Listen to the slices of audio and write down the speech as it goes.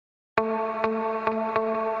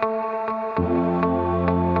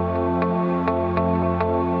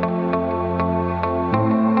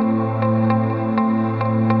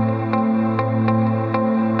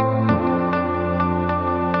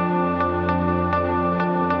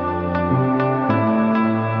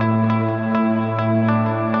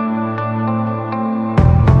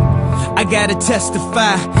gotta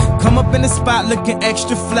testify. Come up in the spot looking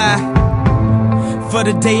extra fly. For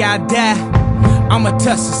the day I die, I'ma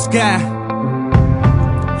touch the sky.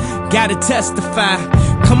 Gotta testify.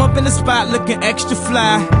 Come up in the spot looking extra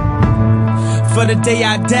fly. For the day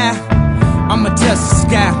I die, I'ma touch the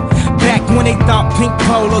sky. Back when they thought pink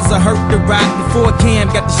polos would hurt the rock. Before Cam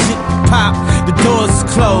got the shit to pop, the doors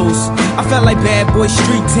closed. I felt like bad boy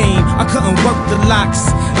street team, I couldn't work the locks.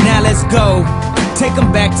 Now let's go, take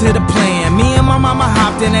them back to the plan. Me and my mama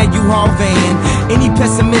hopped in that U-Haul van. Any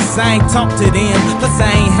pessimists, I ain't talk to them. Plus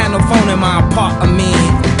I ain't had no phone in my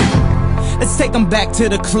apartment. Let's take them back to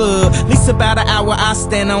the club. At least about an hour I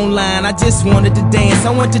stand online. I just wanted to dance. I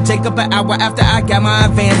went to Jacob an hour after I got my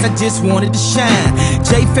advance. I just wanted to shine.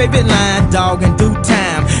 Jay favorite line, dog, in due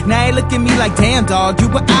time. Now they look at me like, damn dog, you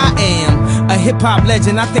what I am. A hip-hop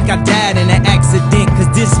legend, I think I died in an accident, cause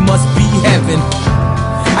this must be heaven.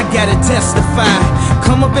 I gotta testify.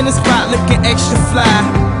 Come up in the spot looking extra fly.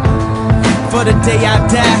 For the day I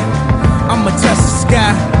die, I'ma touch the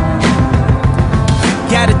sky.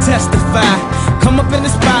 Gotta testify. Come up in the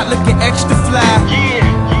spot looking extra fly.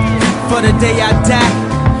 For the day I die,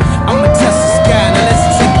 I'ma touch the sky. Now let's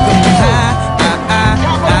take them high.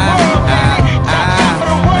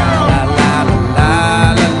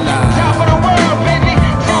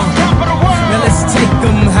 Now let's take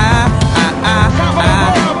them high.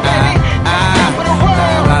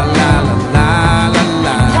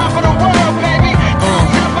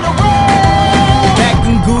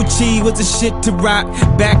 Was the shit to rock.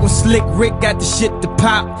 Back when Slick Rick got the shit to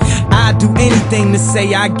pop. I'd do anything to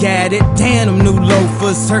say I got it. Damn, them new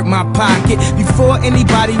loafers hurt my pocket. Before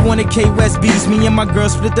anybody wanted K-West beats, me and my girl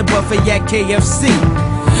split the buffet at KFC.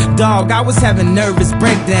 Dog, I was having nervous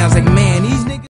breakdowns like, man, these niggas